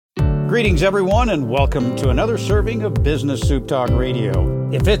Greetings, everyone, and welcome to another serving of Business Soup Talk Radio.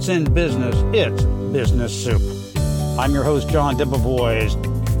 If it's in business, it's Business Soup. I'm your host, John Debevoise.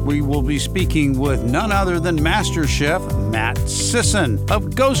 We will be speaking with none other than Master Chef Matt Sisson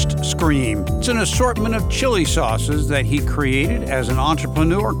of Ghost Scream. It's an assortment of chili sauces that he created as an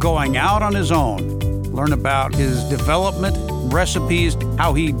entrepreneur going out on his own. Learn about his development, recipes,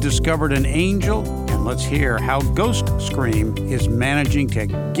 how he discovered an angel, and let's hear how Ghost Scream is managing to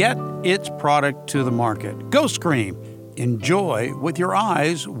get its product to the market. Ghost Scream. Enjoy with your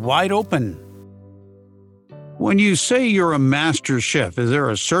eyes wide open. When you say you're a master chef, is there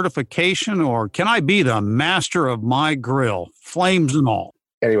a certification, or can I be the master of my grill, flames and all?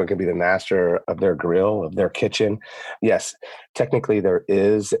 Anyone can be the master of their grill, of their kitchen. Yes, technically there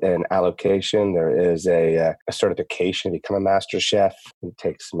is an allocation. There is a certification to become a master chef. It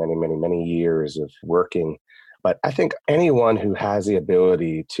takes many years of working. But I think anyone who has the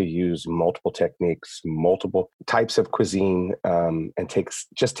ability to use multiple techniques, multiple types of cuisine, and takes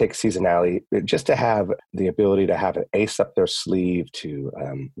seasonality, just to have the ability to have an ace up their sleeve, to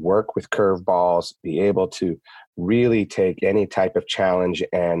work with curveballs, be able to really take any type of challenge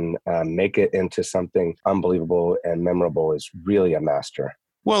and make it into something unbelievable and memorable is really a master.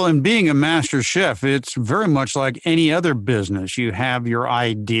 Well, in being a master chef, it's very much like any other business. You have your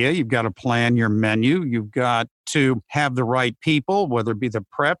idea, you've got to plan your menu, you've got to have the right people, whether it be the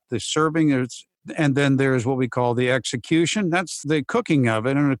prep, the serving, and then there's what we call the execution. That's the cooking of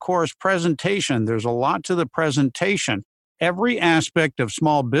it. And of course, presentation. There's a lot to the presentation. Every aspect of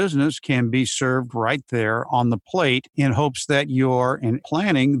small business can be served right there on the plate in hopes that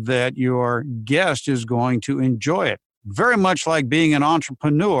planning that your guest is going to enjoy it. Very much like being an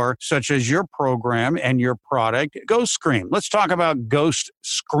entrepreneur, such as your program and your product, Ghost Scream. Let's talk about Ghost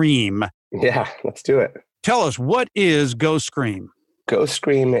Scream. Yeah, let's do it. Tell us, what is Ghost Scream? Ghost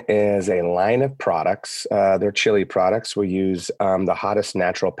Scream is a line of products. They're chili products. We use the hottest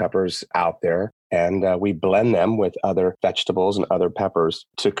natural peppers out there, and we blend them with other vegetables and other peppers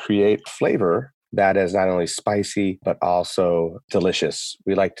to create flavor that is not only spicy, but also delicious.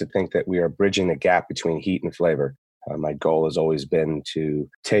 We like to think that we are bridging the gap between heat and flavor. My goal has always been to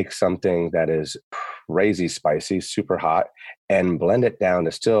take something that is crazy spicy, super hot, and blend it down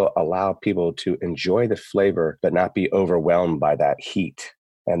to still allow people to enjoy the flavor, but not be overwhelmed by that heat.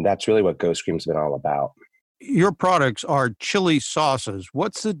 And that's really what Ghost Scream's been all about. Your products are chili sauces.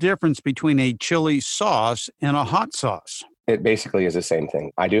 What's the difference between a chili sauce and a hot sauce? It basically is the same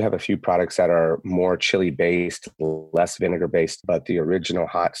thing. I do have a few products that are more chili-based, less vinegar-based, but the original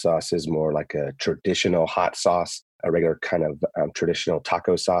hot sauce is more like a traditional hot sauce, a regular kind of traditional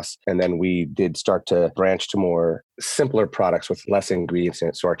taco sauce. And then we did start to branch to more simpler products with less ingredients in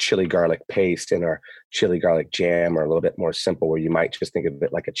it. So our chili garlic paste and our chili garlic jam are a little bit more simple, where you might just think of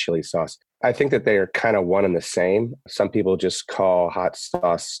it like a chili sauce. I think that they are kind of one and the same. Some people just call hot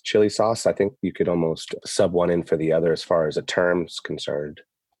sauce chili sauce. I think you could almost sub one in for the other as far as a term's concerned.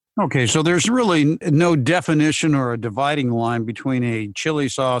 Okay, so there's really no definition or a dividing line between a chili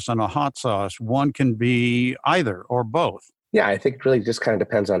sauce and a hot sauce. One can be either or both. Yeah, I think it really just kind of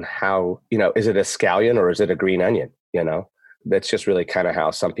depends on how, is it a scallion or is it a green onion? That's just really kind of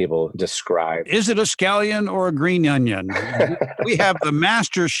how some people describe. Is it a scallion or a green onion? We have the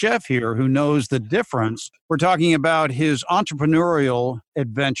master chef here who knows the difference. We're talking about his entrepreneurial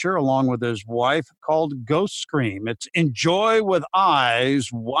adventure along with his wife called Ghost Scream. It's enjoy with eyes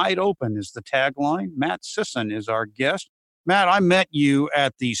wide open is the tagline. Matt Sisson is our guest. Matt, I met you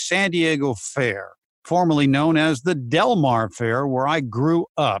at the San Diego Fair, formerly known as the Del Mar Fair, where I grew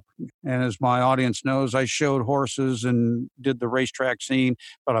up. And as my audience knows, I showed horses and did the racetrack scene,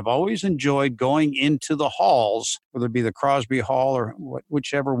 but I've always enjoyed going into the halls, whether it be the Crosby Hall or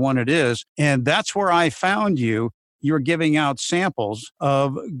whichever one it is. And that's where I found you. You're giving out samples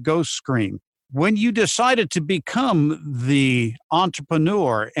of Ghost Scream. When you decided to become the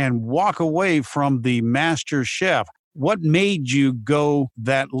entrepreneur and walk away from the master chef, what made you go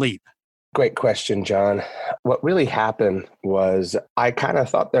that leap? Great question, John. What really happened was I kind of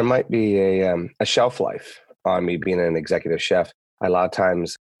thought there might be a shelf life on me being an executive chef. A lot of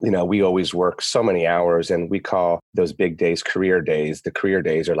times, we always work so many hours, and we call those big days career days. The career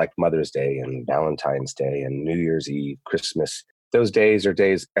days are like Mother's Day and Valentine's Day and New Year's Eve, Christmas. Those days are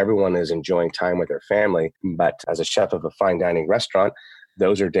days everyone is enjoying time with their family. But as a chef of a fine dining restaurant,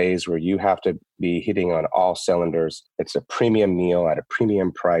 those are days where you have to be hitting on all cylinders. It's a premium meal at a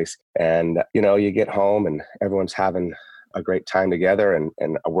premium price. And, you get home and everyone's having a great time together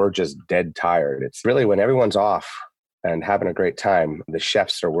and we're just dead tired. It's really when everyone's off and having a great time, the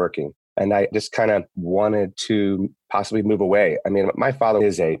chefs are working. And I just kind of wanted to possibly move away. I mean, my father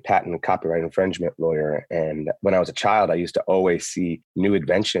is a patent and copyright infringement lawyer. And when I was a child, I used to always see new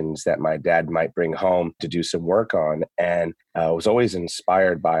inventions that my dad might bring home to do some work on. And I was always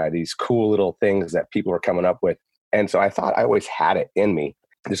inspired by these cool little things that people were coming up with. And so I thought I always had it in me.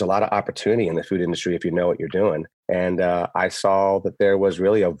 There's a lot of opportunity in the food industry if you know what you're doing. And I saw that there was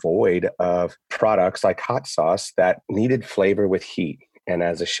really a void of products like hot sauce that needed flavor with heat. And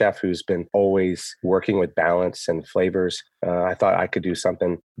as a chef who's been always working with balance and flavors, I thought I could do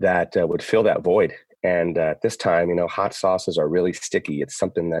something that would fill that void. And at this time, hot sauces are really sticky. It's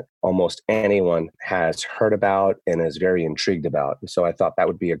something that almost anyone has heard about and is very intrigued about. And so I thought that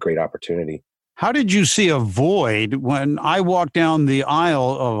would be a great opportunity. How did you see a void when I walk down the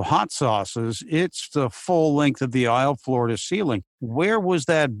aisle of hot sauces? It's the full length of the aisle, floor to ceiling. Where was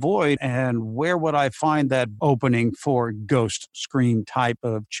that void, and where would I find that opening for Ghost Scream type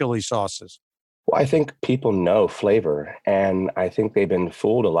of chili sauces? Well, I think people know flavor, and I think they've been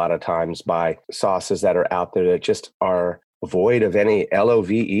fooled a lot of times by sauces that are out there that just are void of any LOVE.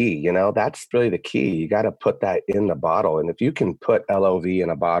 That's really the key. You got to put that in the bottle. And if you can put LOV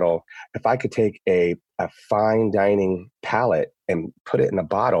in a bottle, if I could take a fine dining palette and put it in a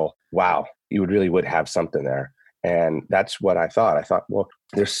bottle, wow, you would have something there. And that's what I thought. I thought, well,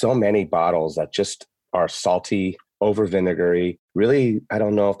 there's so many bottles that just are salty, over vinegary. Really, I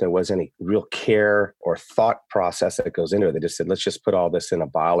don't know if there was any real care or thought process that goes into it. They just said, let's just put all this in a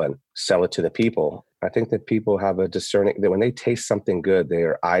bottle and sell it to the people. I think that people have a discerning, that when they taste something good,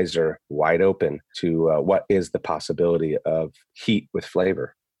 their eyes are wide open to what is the possibility of heat with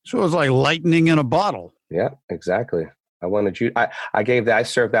flavor. So it was like lightning in a bottle. Yeah, exactly. I wanted you, I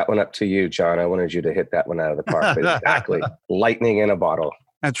served that one up to you, John. I wanted you to hit that one out of the park. But exactly. Lightning in a bottle.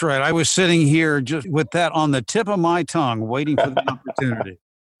 That's right. I was sitting here just with that on the tip of my tongue, waiting for the opportunity.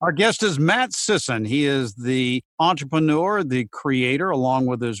 Our guest is Matt Sisson. He is the entrepreneur, the creator, along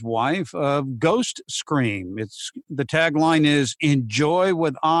with his wife, of Ghost Scream. The tagline is "Enjoy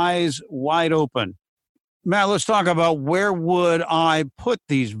with eyes wide open." Matt, let's talk about where would I put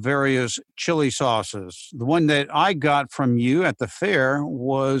these various chili sauces. The one that I got from you at the fair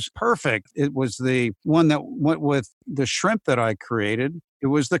was perfect. It was the one that went with the shrimp that I created. It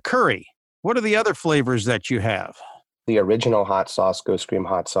was the curry. What are the other flavors that you have? The original hot sauce, Ghost Scream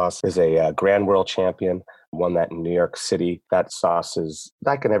hot sauce, is a Grand World Champion. Won that in New York City. That sauce is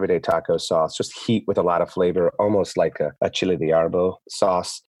like an everyday taco sauce, just heat with a lot of flavor, almost like a chile de arbo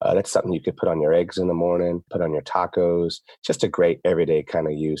sauce. That's something you could put on your eggs in the morning, put on your tacos. Just a great everyday kind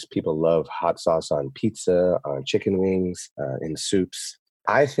of use. People love hot sauce on pizza, on chicken wings, in soups.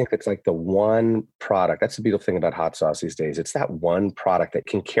 I think it's like the one product. That's the beautiful thing about hot sauce these days. It's that one product that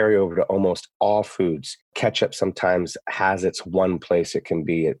can carry over to almost all foods. Ketchup sometimes has its one place it can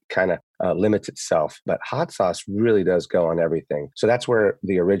be. It kind of limits itself, but hot sauce really does go on everything. So that's where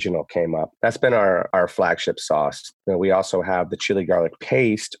the original came up. That's been our flagship sauce. And we also have the chili garlic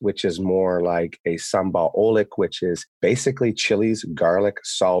paste, which is more like a sambal olik, which is basically chilies, garlic,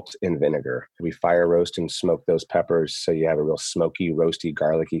 salt, and vinegar. We fire roast and smoke those peppers, so you have a real smoky, roasty,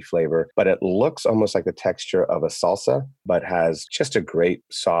 garlicky flavor. But it looks almost like the texture of a salsa, but has just a great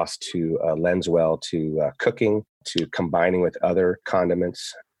sauce to lends well to cooking, to combining with other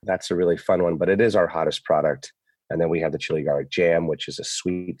condiments. That's a really fun one, but it is our hottest product. And then we have the chili garlic jam, which is a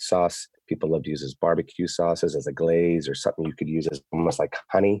sweet sauce. People love to use as barbecue sauces, as a glaze, or something you could use as almost like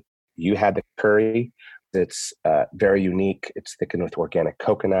honey. You had the curry. It's very unique. It's thickened with organic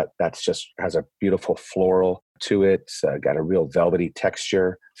coconut. That's just has a beautiful floral to it. It's got a real velvety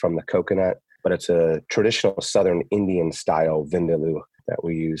texture from the coconut, but it's a traditional Southern Indian style vindaloo that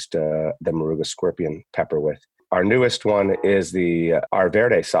we used the Moruga scorpion pepper with. Our newest one is the Ar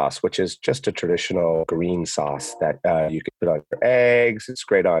Verde sauce, which is just a traditional green sauce that you can put on your eggs. It's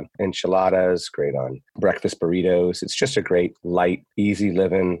great on enchiladas, great on breakfast burritos. It's just a great, light, easy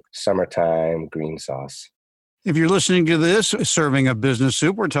living, summertime green sauce. If you're listening to this, Serving a Business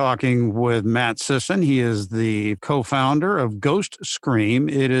Soup, we're talking with Matt Sisson. He is the co-founder of Ghost Scream.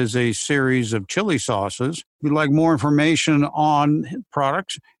 It is a series of chili sauces. If you'd like more information on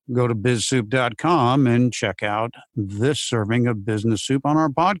products, go to bizsoup.com and check out this Serving a Business Soup on our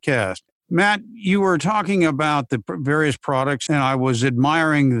podcast. Matt, you were talking about the various products, and I was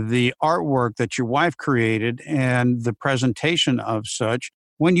admiring the artwork that your wife created and the presentation of such.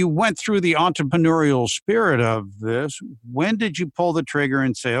 When you went through the entrepreneurial spirit of this, when did you pull the trigger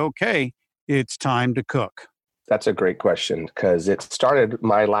and say, okay, it's time to cook? That's a great question because it started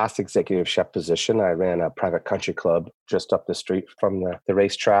my last executive chef position. I ran a private country club just up the street from the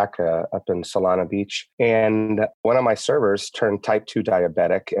racetrack up in Solana Beach. And one of my servers turned type 2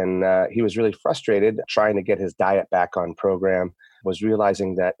 diabetic, and he was really frustrated trying to get his diet back on program, was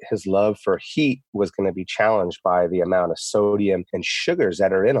realizing that his love for heat was going to be challenged by the amount of sodium and sugars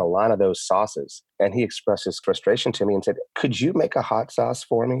that are in a lot of those sauces. And he expressed his frustration to me and said, "Could you make a hot sauce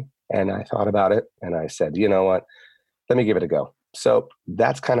for me?" And I thought about it and I said, you know what, let me give it a go. So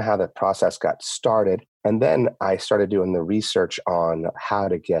that's kind of how the process got started. And then I started doing the research on how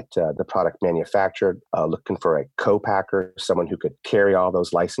to get the product manufactured, looking for a co-packer, someone who could carry all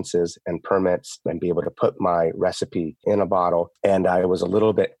those licenses and permits and be able to put my recipe in a bottle. And I was a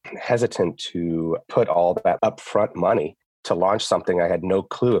little bit hesitant to put all that upfront money to launch something I had no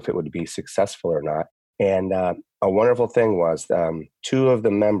clue if it would be successful or not. And a wonderful thing was two of the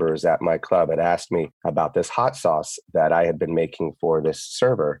members at my club had asked me about this hot sauce that I had been making for this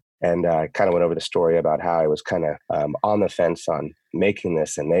server. And I kind of went over the story about how I was kind of on the fence on making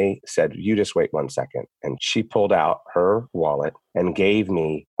this. And they said, "You just wait 1 second." And she pulled out her wallet and gave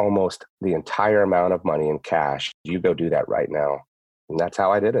me almost the entire amount of money in cash. "You go do that right now." And that's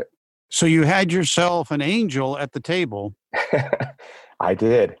how I did it. So you had yourself an angel at the table. I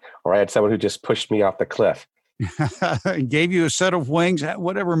did. Or I had someone who just pushed me off the cliff. Gave you a set of wings,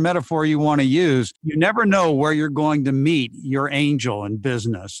 whatever metaphor you want to use. You never know where you're going to meet your angel in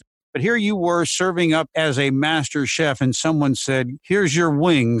business. But here you were serving up as a master chef, and someone said, "Here's your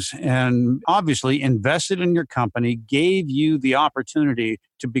wings," and obviously invested in your company, gave you the opportunity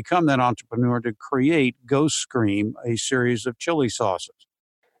to become that entrepreneur to create Ghost Scream, a series of chili sauces.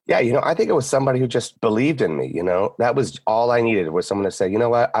 Yeah, I think it was somebody who just believed in me. That was all I needed, was someone to say, "You know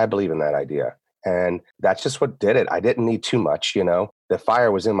what, I believe in that idea." And that's just what did it. I didn't need too much. The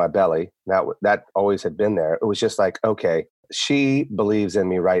fire was in my belly. That always had been there. It was just like, okay, she believes in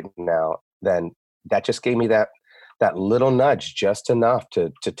me right now. Then that just gave me that little nudge, just enough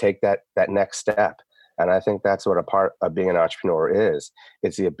to take that next step. And I think that's what a part of being an entrepreneur is.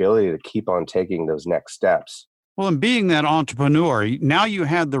 It's the ability to keep on taking those next steps. Well, and being that entrepreneur, now you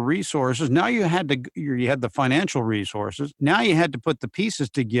had the resources. Now you had the financial resources. Now you had to put the pieces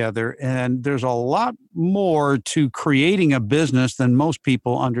together, and there's a lot more to creating a business than most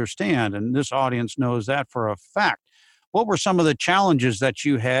people understand. And this audience knows that for a fact. What were some of the challenges that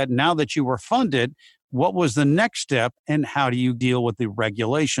you had now that you were funded? What was the next step, and how do you deal with the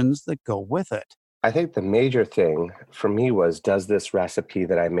regulations that go with it? I think the major thing for me was, does this recipe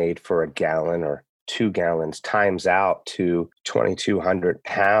that I made for a gallon or 2 gallons times out to 2,200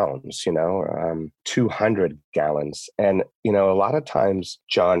 pounds, 200 gallons. And, a lot of times,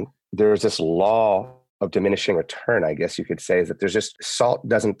 John, there's this law of diminishing return, I guess you could say, is that there's just salt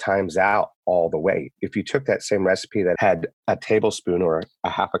doesn't times out all the way. If you took that same recipe that had a tablespoon or a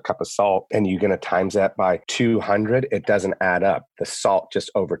half a cup of salt and you're going to times that by 200, it doesn't add up. The salt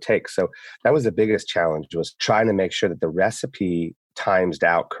just overtakes. So that was the biggest challenge, was trying to make sure that the recipe timesed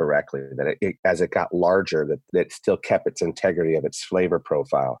out correctly, that as it got larger, that it still kept its integrity of its flavor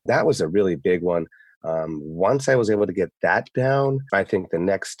profile. That was a really big one. Once I was able to get that down, I think the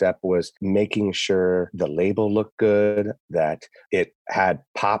next step was making sure the label looked good, that it had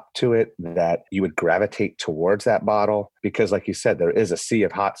pop to it, that you would gravitate towards that bottle. Because like you said, there is a sea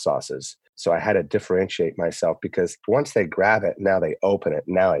of hot sauces. So I had to differentiate myself, because once they grab it, now they open it,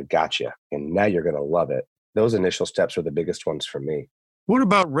 now I got you, and now you're going to love it. Those initial steps were the biggest ones for me. What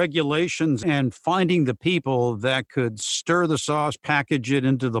about regulations and finding the people that could stir the sauce, package it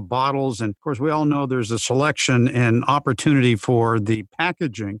into the bottles? And of course, we all know there's a selection and opportunity for the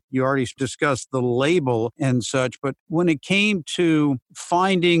packaging. You already discussed the label and such, but when it came to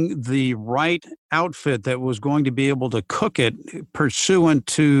finding the right outfit that was going to be able to cook it pursuant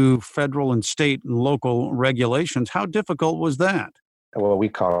to federal and state and local regulations, how difficult was that? Well, we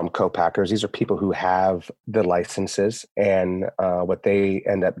call them co-packers. These are people who have the licenses, and what they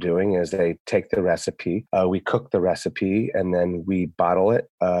end up doing is they take the recipe, we cook the recipe, and then we bottle it,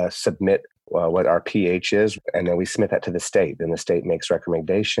 submit what our pH is, and then we submit that to the state. Then the state makes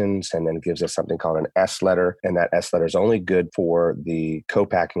recommendations and then gives us something called an S letter, and that S letter is only good for the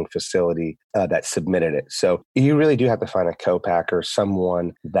co-packing facility that submitted it. So you really do have to find a co-packer,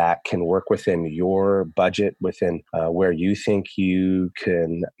 someone that can work within your budget, within where you think you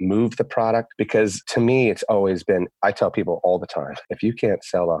can move the product. Because to me, it's always been, I tell people all the time, if you can't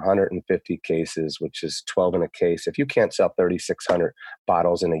sell 150 cases, which is 12 in a case, if you can't sell 3,600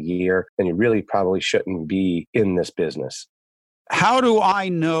 bottles in a year, then you really probably shouldn't be in this business. How do I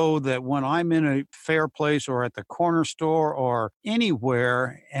know that when I'm in a fair place or at the corner store or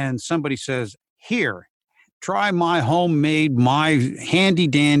anywhere and somebody says, "Here, try my homemade, my handy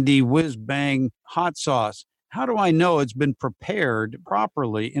dandy whiz bang hot sauce. How do I know it's been prepared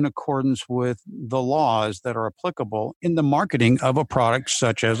properly in accordance with the laws that are applicable in the marketing of a product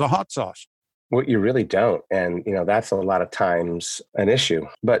such as a hot sauce? Well, you really don't. And, that's a lot of times an issue.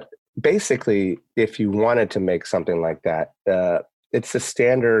 But basically, if you wanted to make something like that, it's the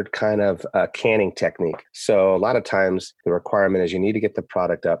standard kind of canning technique. So a lot of times the requirement is you need to get the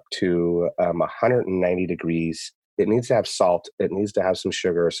product up to 190 degrees. It needs to have salt. It needs to have some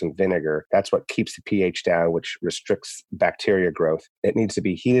sugar or some vinegar. That's what keeps the pH down, which restricts bacteria growth. It needs to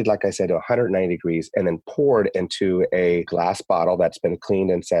be heated, like I said, to 190 degrees and then poured into a glass bottle that's been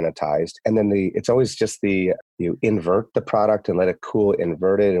cleaned and sanitized. And then it's always just you invert the product and let it cool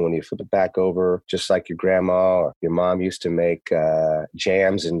inverted. And when you flip it back over, just like your grandma or your mom used to make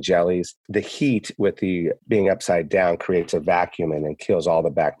jams and jellies, the heat with the being upside down creates a vacuum and kills all the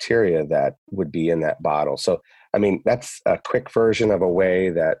bacteria that would be in that bottle. So that's a quick version of a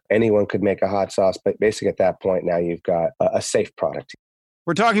way that anyone could make a hot sauce. But basically at that point, now you've got a safe product.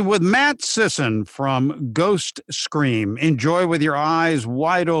 We're talking with Matt Sisson from Ghost Scream. Enjoy with your eyes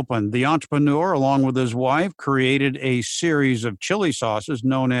wide open. The entrepreneur, along with his wife, created a series of chili sauces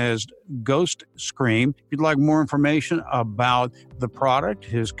known as Ghost Scream. If you'd like more information about the product,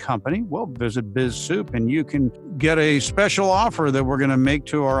 his company, well, visit BizSoup, and you can get a special offer that we're going to make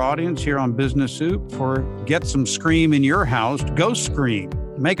to our audience here on Business Soup for Get Some Scream in Your House, Ghost Scream.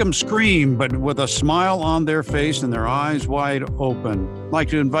 Make them scream, but with a smile on their face and their eyes wide open. I'd like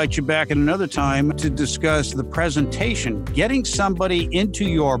to invite you back at another time to discuss the presentation, getting somebody into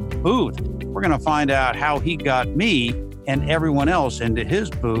your booth. We're going to find out how he got me and everyone else into his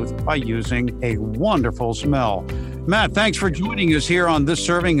booth by using a wonderful smell. Matt, thanks for joining us here on this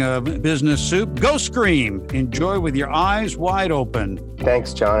serving of Business Soup. Go Scream. Enjoy with your eyes wide open.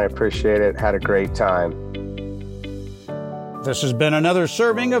 Thanks, John. I appreciate it. Had a great time. This has been another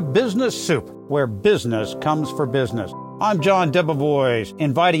serving of Business Soup, where business comes for business. I'm John Debevoise,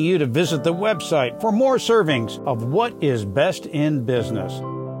 inviting you to visit the website for more servings of what is best in business.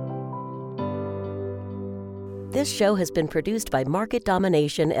 This show has been produced by Market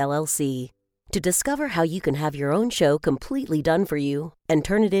Domination, LLC. To discover how you can have your own show completely done for you and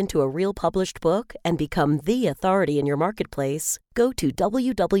turn it into a real published book and become the authority in your marketplace, go to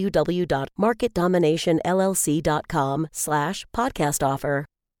www.marketdominationllc.com/podcast offer.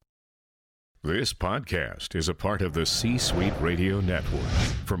 This podcast is a part of the C-Suite Radio Network.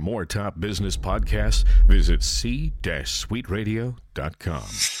 For more top business podcasts, visit c-suiteradio.com.